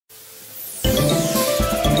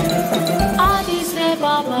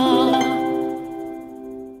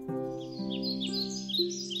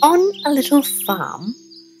a little farm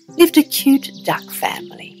lived a cute duck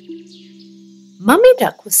family. Mummy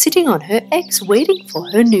Duck was sitting on her eggs waiting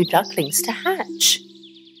for her new ducklings to hatch.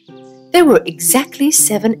 There were exactly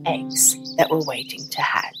 7 eggs that were waiting to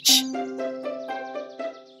hatch.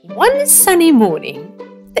 One sunny morning,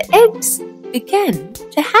 the eggs began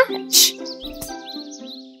to hatch.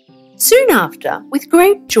 Soon after, with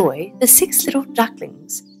great joy, the 6 little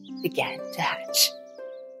ducklings began to hatch.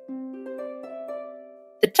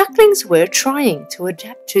 The ducklings were trying to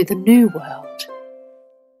adapt to the new world.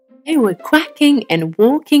 They were quacking and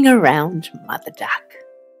walking around Mother Duck.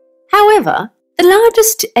 However, the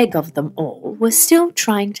largest egg of them all was still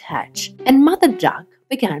trying to hatch, and Mother Duck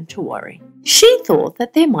began to worry. She thought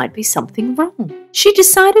that there might be something wrong. She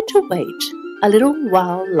decided to wait a little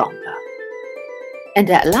while longer.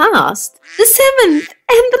 And at last, the 7th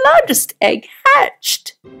and the largest egg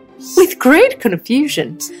hatched. With great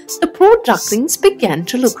confusion, the poor ducklings began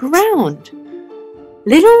to look around.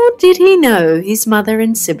 Little did he know his mother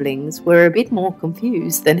and siblings were a bit more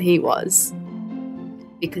confused than he was,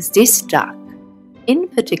 because this duck, in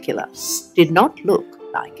particular, did not look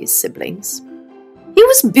like his siblings. He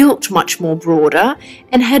was built much more broader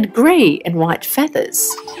and had grey and white feathers.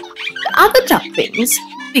 The other ducklings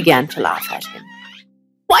began to laugh at him.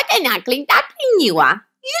 What an ugly duckling you are!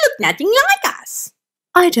 You look nothing like us.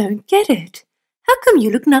 I don't get it. How come you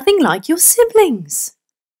look nothing like your siblings?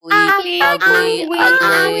 Ugly, ugly,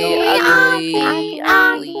 ugly, ugly,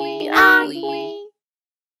 ugly, ugly.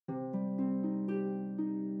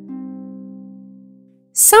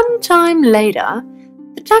 Sometime later,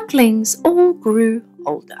 the ducklings all grew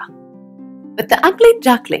older. But the ugly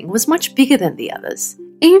duckling was much bigger than the others,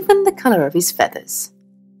 even the colour of his feathers.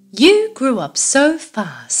 You grew up so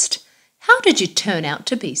fast. How did you turn out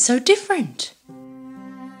to be so different?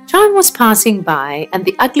 Time was passing by, and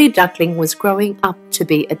the ugly duckling was growing up to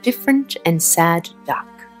be a different and sad duck.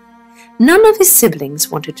 None of his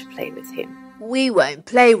siblings wanted to play with him. We won't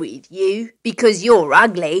play with you because you're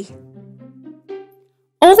ugly.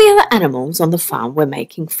 All the other animals on the farm were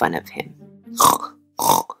making fun of him.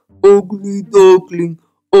 Ugly duckling,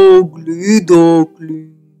 ugly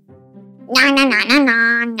duckling. Na na na na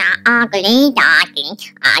na na, ugly duckling,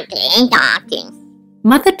 ugly duckling.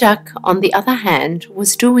 Mother Duck, on the other hand,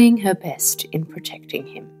 was doing her best in protecting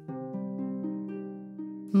him.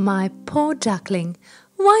 My poor duckling,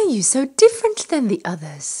 why are you so different than the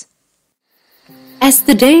others? As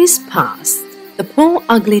the days passed, the poor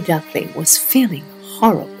ugly duckling was feeling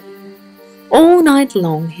horrible. All night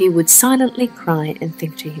long he would silently cry and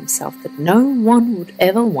think to himself that no one would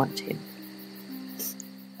ever want him.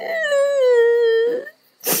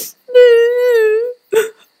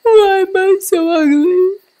 Why am I so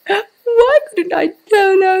ugly? Why couldn't I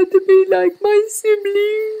turn out to be like my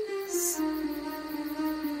siblings?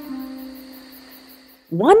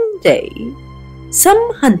 One day,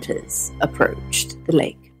 some hunters approached the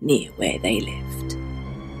lake near where they lived.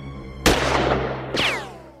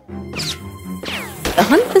 The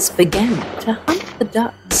hunters began to hunt the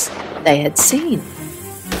ducks they had seen.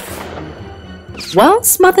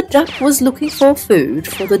 Whilst Mother Duck was looking for food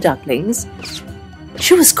for the ducklings,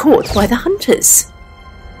 she was caught by the hunters.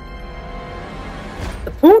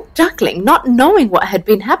 The poor duckling, not knowing what had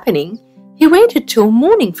been happening, he waited till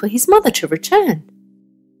morning for his mother to return.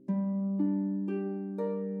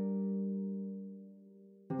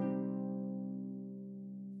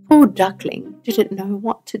 Poor duckling didn't know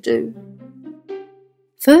what to do.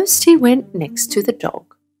 First he went next to the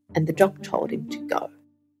dog, and the dog told him to go.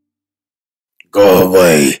 Go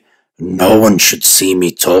away. No one should see me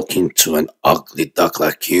talking to an ugly duck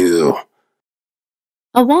like you.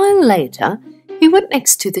 A while later, he went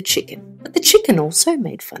next to the chicken, but the chicken also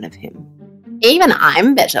made fun of him. Even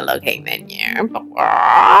I'm better looking than you.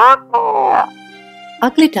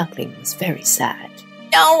 Ugly Duckling was very sad.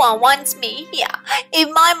 No one wants me here. If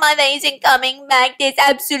my mother isn't coming back, there's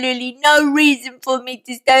absolutely no reason for me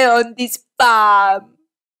to stay on this farm.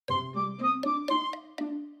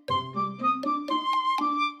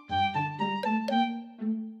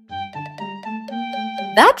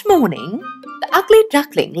 That morning, the ugly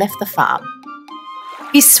duckling left the farm.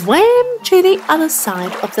 He swam to the other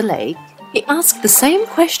side of the lake. He asked the same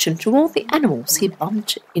question to all the animals he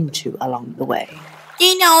bumped into along the way. Do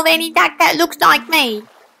you know of any duck that looks like me?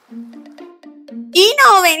 Do you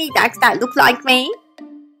know of any ducks that look like me?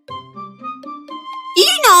 Do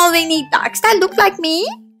you know of any ducks that look like me?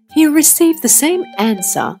 He received the same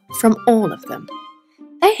answer from all of them.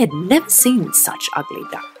 They had never seen such ugly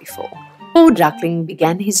duck before. Poor duckling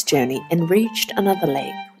began his journey and reached another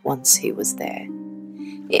lake once he was there.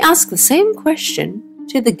 He asked the same question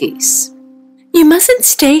to the geese. You mustn't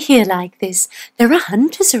stay here like this. There are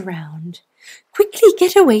hunters around. Quickly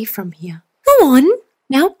get away from here. Go on,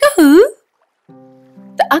 now go.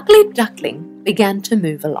 The ugly duckling began to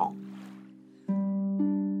move along.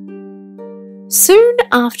 Soon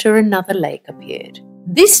after, another lake appeared.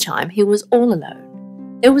 This time he was all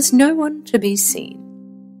alone. There was no one to be seen.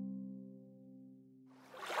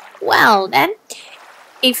 Well then,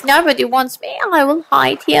 if nobody wants me, I will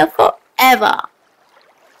hide here forever.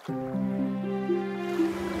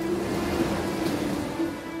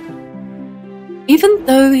 Even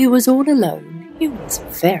though he was all alone, he was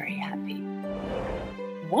very happy.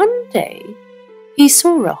 One day, he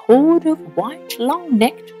saw a horde of white,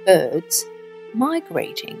 long-necked birds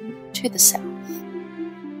migrating to the south.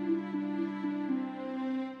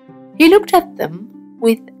 He looked at them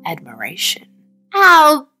with admiration.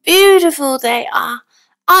 How beautiful they are.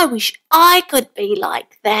 I wish I could be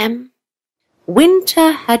like them.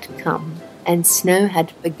 Winter had come and snow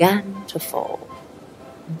had begun to fall.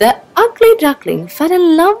 The ugly duckling fell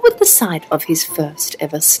in love with the sight of his first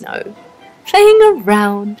ever snow. Playing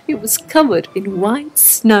around, he was covered in white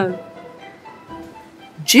snow.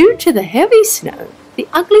 Due to the heavy snow, the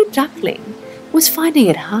ugly duckling was finding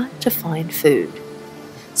it hard to find food.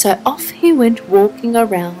 So off he went walking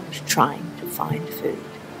around trying to find food.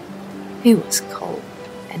 He was cold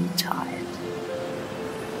and tired.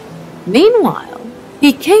 Meanwhile,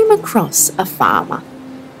 he came across a farmer.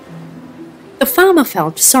 The farmer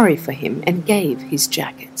felt sorry for him and gave his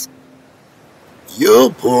jacket.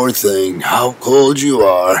 You poor thing, how cold you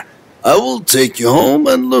are. I will take you home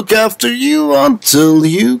and look after you until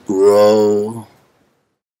you grow.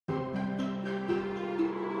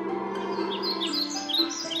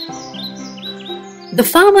 The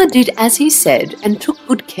farmer did as he said and took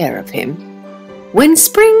good care of him. When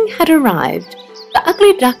spring had arrived, the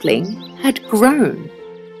ugly duckling had grown.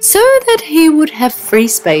 So that he would have free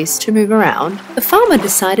space to move around, the farmer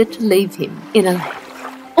decided to leave him in a lake.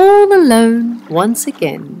 All alone once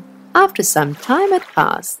again, after some time had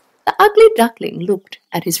passed, the ugly duckling looked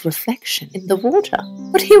at his reflection in the water.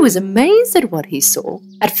 But he was amazed at what he saw.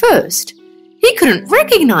 At first, he couldn't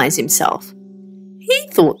recognize himself. He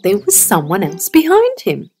thought there was someone else behind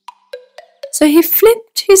him. So he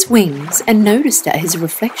flipped his wings and noticed that his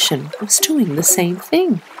reflection was doing the same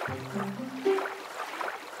thing.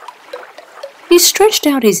 He stretched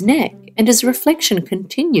out his neck and his reflection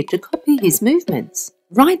continued to copy his movements.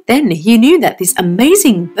 Right then he knew that this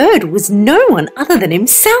amazing bird was no one other than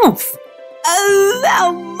himself. Oh,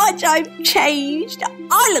 how much I've changed.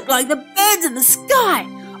 I look like the birds in the sky.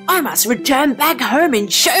 I must return back home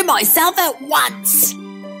and show myself at once.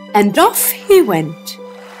 And off he went.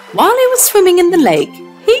 While he was swimming in the lake,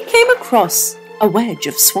 he came across a wedge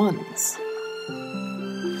of swans.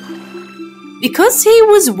 Because he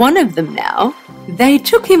was one of them now, they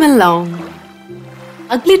took him along.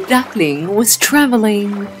 Ugly Duckling was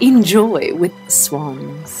travelling in joy with the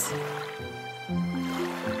swans.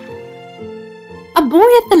 A boy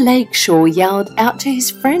at the lake shore yelled out to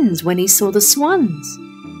his friends when he saw the swans.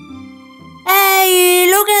 Hey,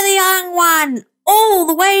 look at the young one, all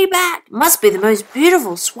the way back. Must be the most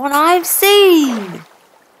beautiful swan I've seen.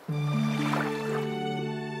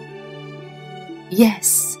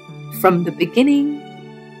 Yes, from the beginning,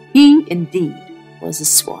 he indeed was a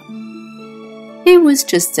swan. He was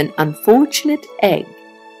just an unfortunate egg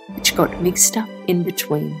which got mixed up in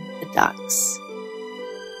between the ducks.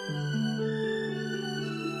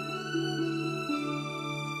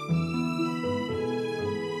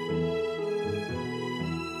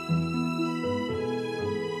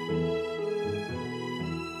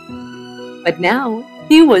 But now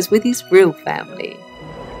he was with his real family,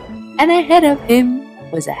 and ahead of him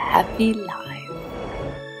was a happy life.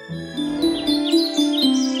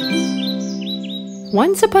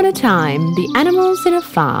 Once upon a time, the animals in a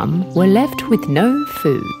farm were left with no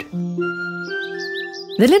food.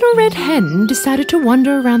 The little red hen decided to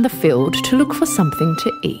wander around the field to look for something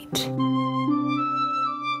to eat.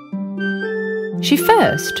 She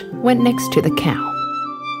first went next to the cow.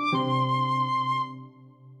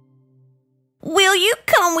 Will you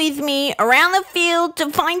come with me around the field to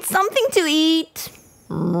find something to eat?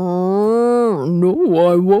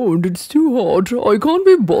 No, I won't. It's too hot. I can't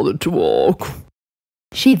be bothered to walk.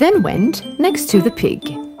 She then went next to the pig.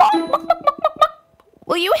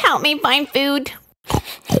 Will you help me find food?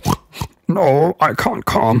 No, I can't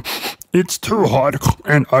come. It's too hot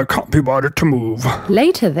and I can't be bothered to move.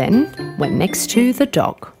 Later then went next to the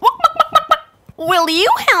dog. Will you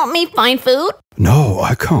help me find food? No,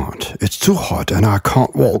 I can't. It's too hot and I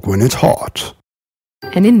can't walk when it's hot.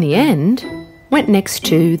 And in the end, went next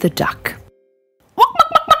to the duck.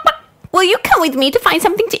 Will will you come with me to find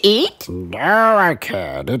something to eat? No, I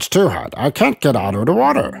can't. It's too hot. I can't get out of the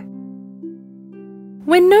water.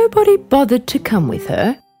 When nobody bothered to come with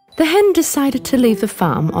her, the hen decided to leave the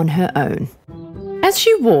farm on her own. As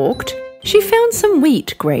she walked, she found some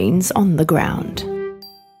wheat grains on the ground.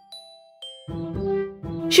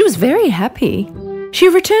 She was very happy. She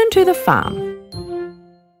returned to the farm.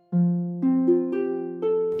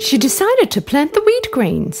 She decided to plant the wheat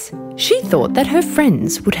grains. She thought that her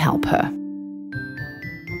friends would help her.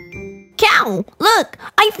 Cow, look,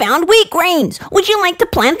 I found wheat grains. Would you like to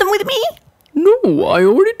plant them with me? No, I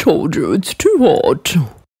already told you it's too hot.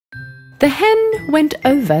 The hen went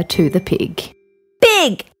over to the pig.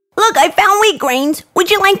 Pig, look, I found wheat grains. Would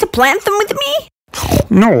you like to plant them with me?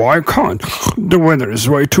 No, I can't. The weather is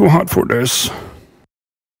way too hot for this.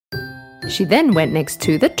 She then went next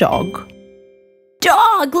to the dog.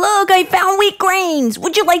 Dog, look, I found wheat grains.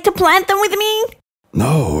 Would you like to plant them with me?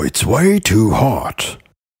 No, it's way too hot.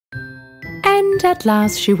 And at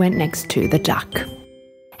last she went next to the duck.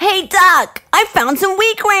 Hey, duck, I found some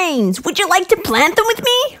wheat grains. Would you like to plant them with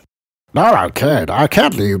me? No, I can't. I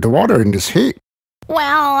can't leave the water in this heat.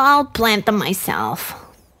 Well, I'll plant them myself.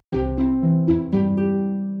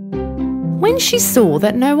 When she saw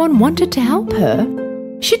that no one wanted to help her,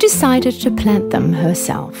 she decided to plant them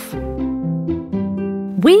herself.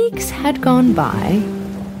 Weeks had gone by.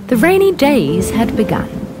 The rainy days had begun.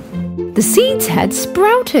 The seeds had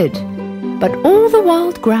sprouted, but all the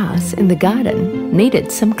wild grass in the garden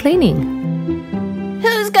needed some cleaning.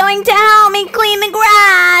 Who's going to help me clean the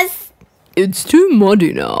grass? It's too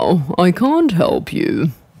muddy now. I can't help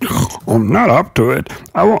you. I'm not up to it.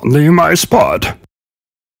 I won't leave my spot.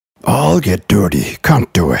 I'll get dirty.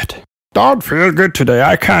 Can't do it. Don't feel good today.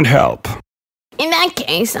 I can't help. In that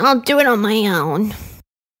case, I'll do it on my own.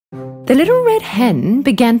 The little red hen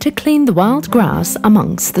began to clean the wild grass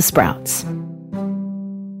amongst the sprouts.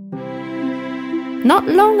 Not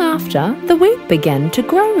long after, the wheat began to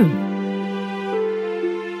grow.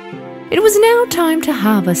 It was now time to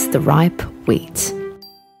harvest the ripe wheat.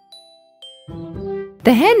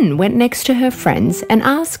 The hen went next to her friends and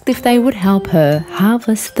asked if they would help her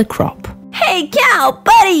harvest the crop. Hey, cow,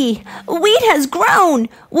 buddy, wheat has grown.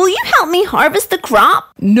 Will you help me harvest the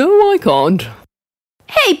crop? No, I can't.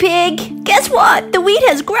 Hey, pig, guess what? The wheat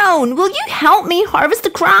has grown. Will you help me harvest the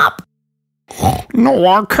crop? No,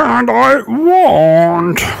 I can't. I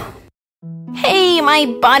won't. Hey, my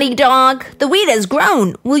buddy dog, the wheat has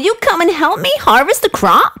grown. Will you come and help me harvest the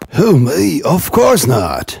crop? Who, me? Of course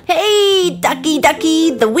not. Hey,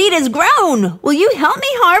 ducky, the wheat has grown. Will you help me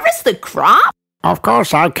harvest the crop? Of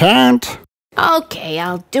course I can't. Okay,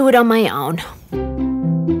 I'll do it on my own.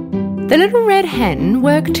 The little red hen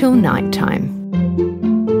worked till nighttime.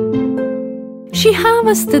 She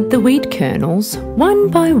harvested the wheat kernels one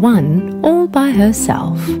by one, all by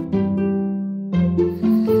herself.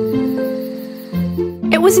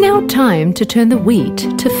 It was now time to turn the wheat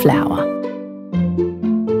to flour.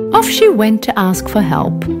 Off she went to ask for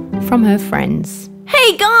help from her friends.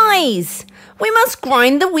 Hey, guys! We must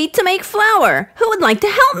grind the wheat to make flour. Who would like to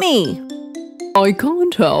help me? I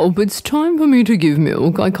can't help. It's time for me to give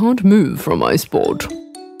milk. I can't move from my spot.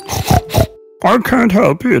 I can't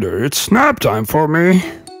help either. It's nap time for me.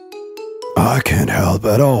 I can't help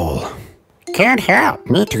at all. Can't help.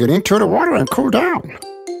 Need to get into the water and cool down.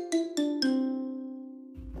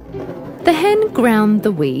 The hen ground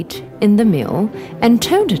the wheat in the mill and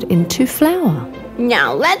turned it into flour.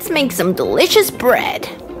 Now let's make some delicious bread.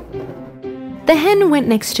 The hen went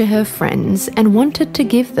next to her friends and wanted to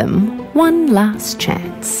give them one last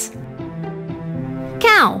chance.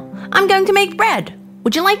 Cow, I'm going to make bread.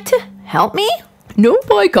 Would you like to help me?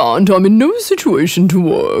 Nope, I can't. I'm in no situation to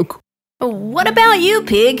work. What about you,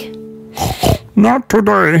 pig? Not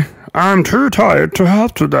today. I'm too tired to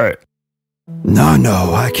help today.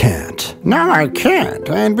 No, I can't. No, I can't.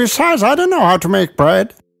 And besides, I don't know how to make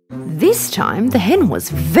bread. This time the hen was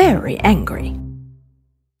very angry.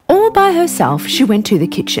 All by herself, she went to the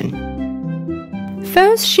kitchen.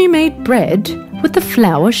 First, she made bread with the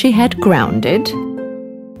flour she had grounded.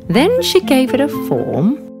 Then she gave it a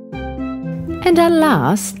form. And at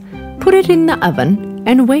last, put it in the oven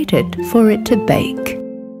and waited for it to bake.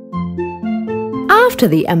 After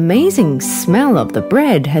the amazing smell of the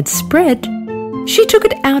bread had spread, she took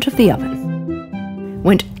it out of the oven,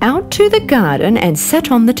 went out to the garden and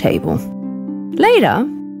sat on the table. Later,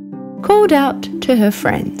 called out to her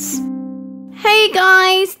friends. Hey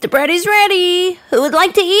guys, the bread is ready. Who would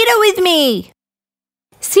like to eat it with me?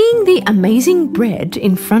 Seeing the amazing bread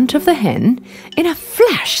in front of the hen, in a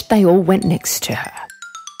flash they all went next to her.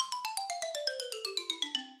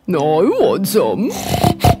 I want some.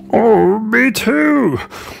 Oh, me too.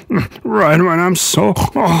 Right when I'm so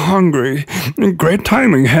hungry. Great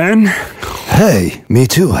timing, Hen. Hey, me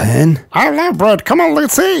too, Hen. I love bread. Come on,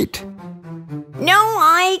 let's eat. No,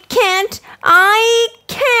 I can't. I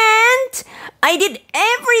can't. I did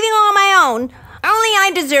everything on my own. Only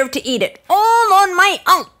I deserve to eat it all on my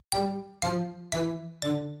own.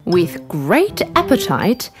 With great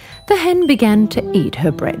appetite, the hen began to eat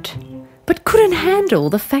her bread, but couldn't handle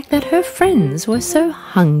the fact that her friends were so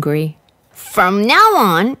hungry. From now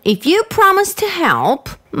on, if you promise to help,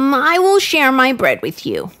 I will share my bread with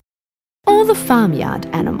you. All the farmyard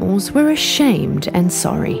animals were ashamed and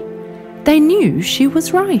sorry. They knew she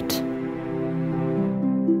was right.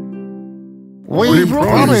 We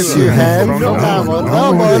promise you, Hen,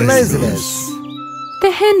 no more laziness.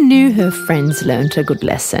 The hen knew her friends learnt a good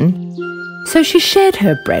lesson, so she shared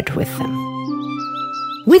her bread with them.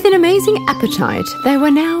 With an amazing appetite, they were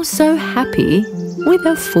now so happy with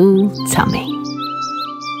a full tummy.